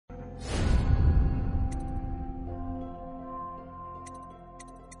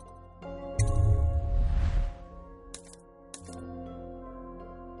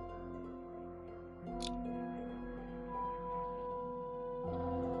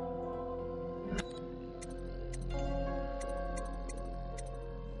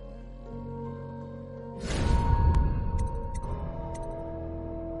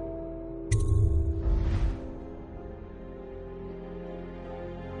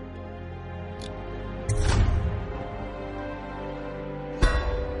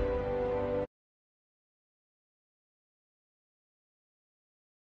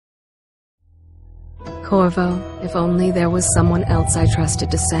Corvo, if only there was someone else I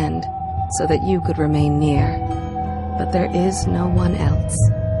trusted to send, so that you could remain near. But there is no one else,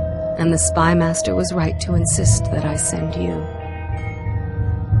 and the spy master was right to insist that I send you.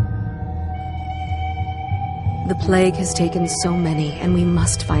 The plague has taken so many, and we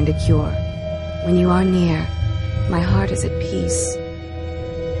must find a cure. When you are near, my heart is at peace.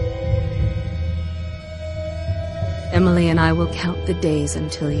 Emily and I will count the days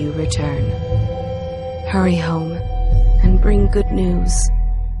until you return. Hurry home and bring good news.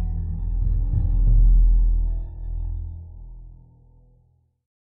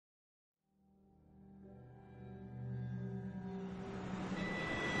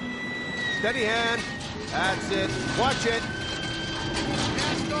 Steady hand. That's it. Watch it.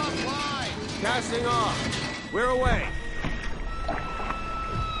 Cast off line. Casting off. We're away.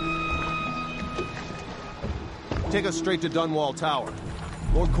 Take us straight to Dunwall Tower.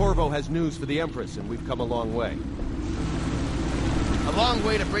 Lord Corvo has news for the Empress, and we've come a long way. A long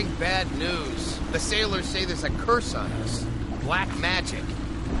way to bring bad news. The sailors say there's a curse on us. Black magic.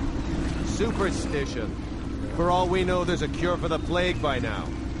 Superstition. For all we know, there's a cure for the plague by now.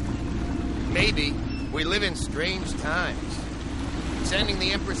 Maybe. We live in strange times. Sending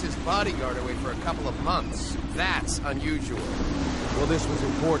the Empress's bodyguard away for a couple of months. That's unusual. Well, this was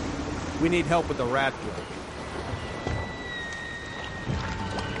important. We need help with the rat plague.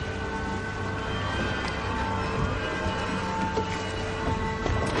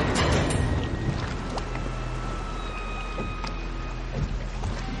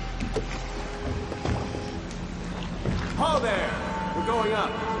 Ho there! We're going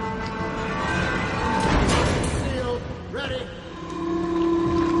up. Sealed. Ready.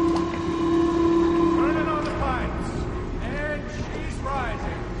 Turning on the pipes. And she's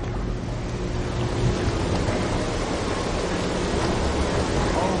rising.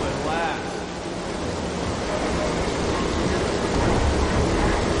 Home at last.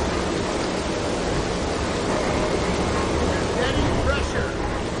 Steady pressure.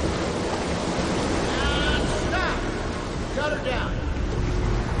 And stop. Shut her down.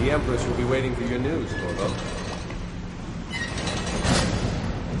 The Empress will be waiting for your news, Corvo.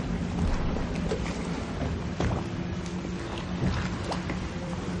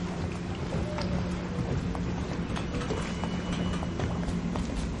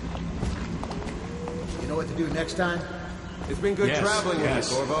 You know what to do next time? It's been good traveling with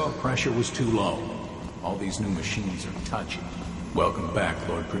you, Corvo. The pressure was too low. All these new machines are touchy. Welcome back,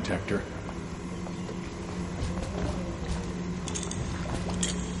 Lord Protector.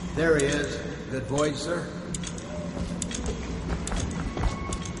 There he is. Good voyage, sir.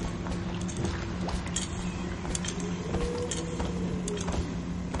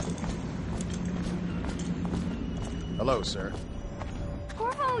 Hello, sir.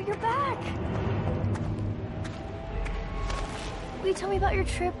 Corvo, you're back! Will you tell me about your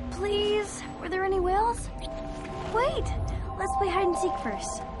trip, please? Were there any whales? Wait! Let's play hide and seek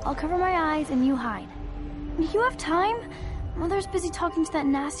first. I'll cover my eyes and you hide. You have time? Mother's busy talking to that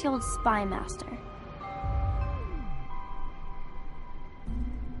nasty old spy master.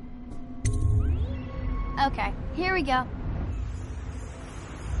 Okay, here we go.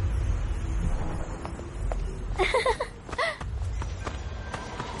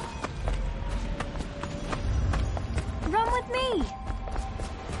 Run with me!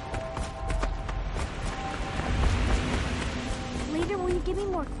 Later, will you give me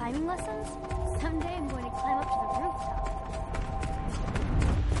more climbing lessons? Someday I'm going to climb up to the rooftop.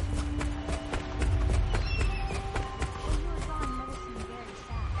 When you were gone, Mother seemed very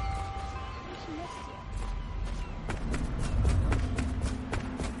sad. She missed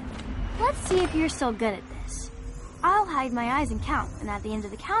you. Let's see if you're still good at this. I'll hide my eyes and count, and at the end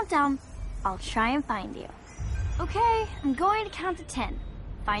of the countdown, I'll try and find you. Okay, I'm going to count to 10.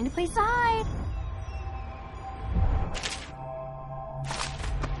 Find a place to hide.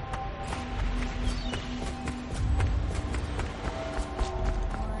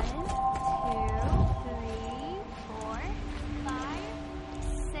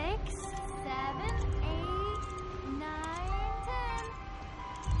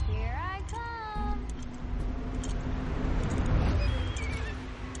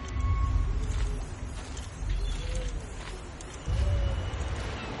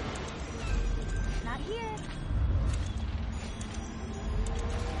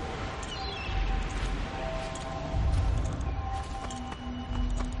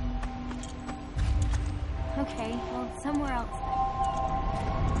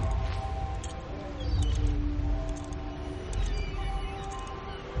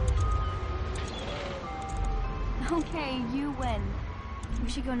 'Kay, you win. We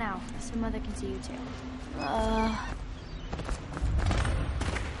should go now, so Mother can see you too.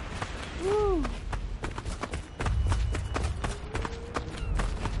 Woo.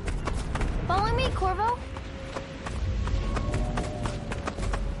 Follow me, Corvo.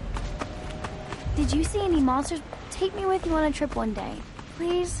 Did you see any monsters? Take me with you on a trip one day,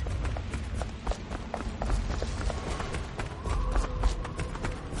 please.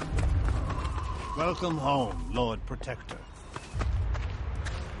 Welcome home, Lord Protector.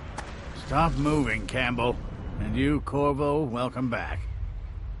 Stop moving, Campbell. And you, Corvo, welcome back.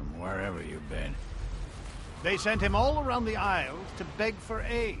 From wherever you've been. They sent him all around the Isles to beg for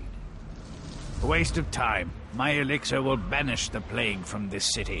aid. A waste of time. My elixir will banish the plague from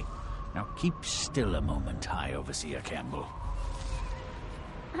this city. Now keep still a moment, High Overseer Campbell.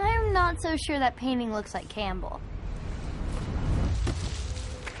 I'm not so sure that painting looks like Campbell.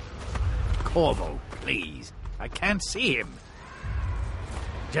 Corvo, please. I can't see him.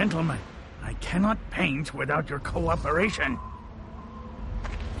 Gentlemen, I cannot paint without your cooperation.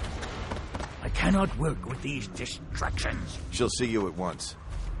 I cannot work with these distractions. She'll see you at once.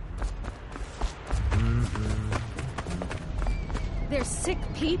 They're sick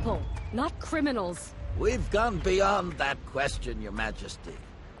people, not criminals. We've gone beyond that question, Your Majesty.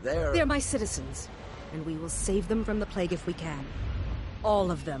 They're my citizens, and we will save them from the plague if we can.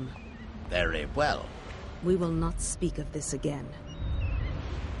 All of them. Very well. We will not speak of this again.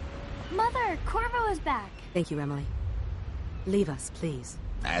 Mother, Corvo is back. Thank you, Emily. Leave us, please.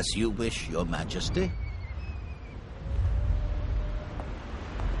 As you wish, Your Majesty.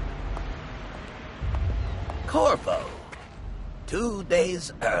 Corvo. 2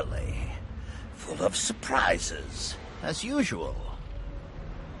 days early. Full of surprises, as usual.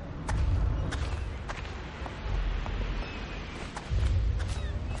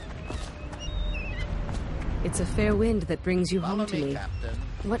 It's a fair wind that brings you Follow home to me. Captain.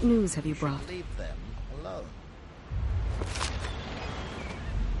 What news have you Should brought? leave them alone.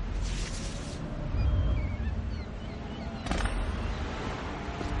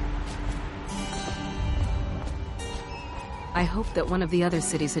 I hoped that one of the other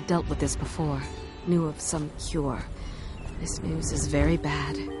cities had dealt with this before, knew of some cure. This news is very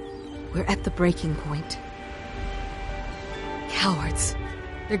bad. We're at the breaking point. Cowards.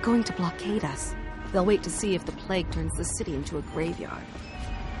 They're going to blockade us. They'll wait to see if the plague turns the city into a graveyard.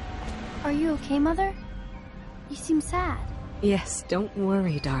 Are you okay, Mother? You seem sad. Yes, don't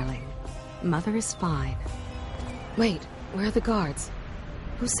worry, darling. Mother is fine. Wait, where are the guards?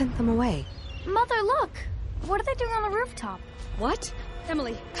 Who sent them away? Mother, look! What are they doing on the rooftop? What?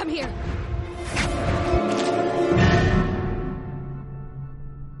 Emily, come here.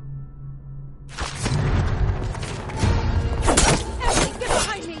 Emily, get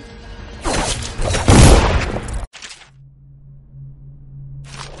behind me!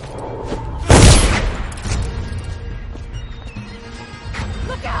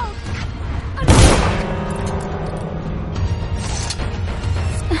 Look out!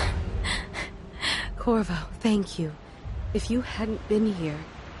 Corvo, thank you. If you hadn't been here...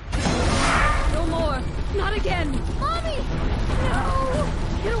 No more! Not again! Mommy! No!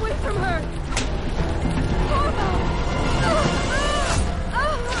 Get away from her! Corvo!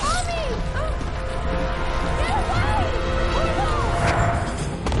 Mommy! Get away!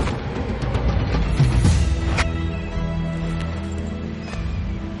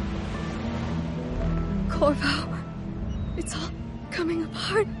 Corvo! It's all coming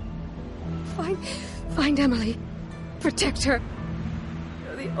apart. Find Emily. Protect her.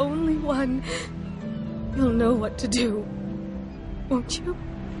 You're the only one. You'll know what to do. Won't you?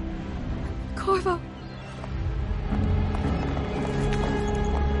 Corvo.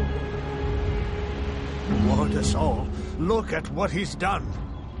 Lord us all, look at what he's done.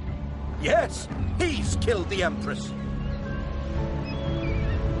 Yes, he's killed the Empress.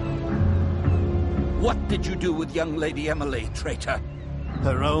 What did you do with young Lady Emily, traitor?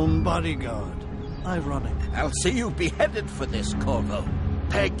 Her own bodyguard. Ironic. I'll see you beheaded for this, Corvo.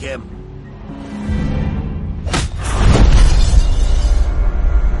 Peg him.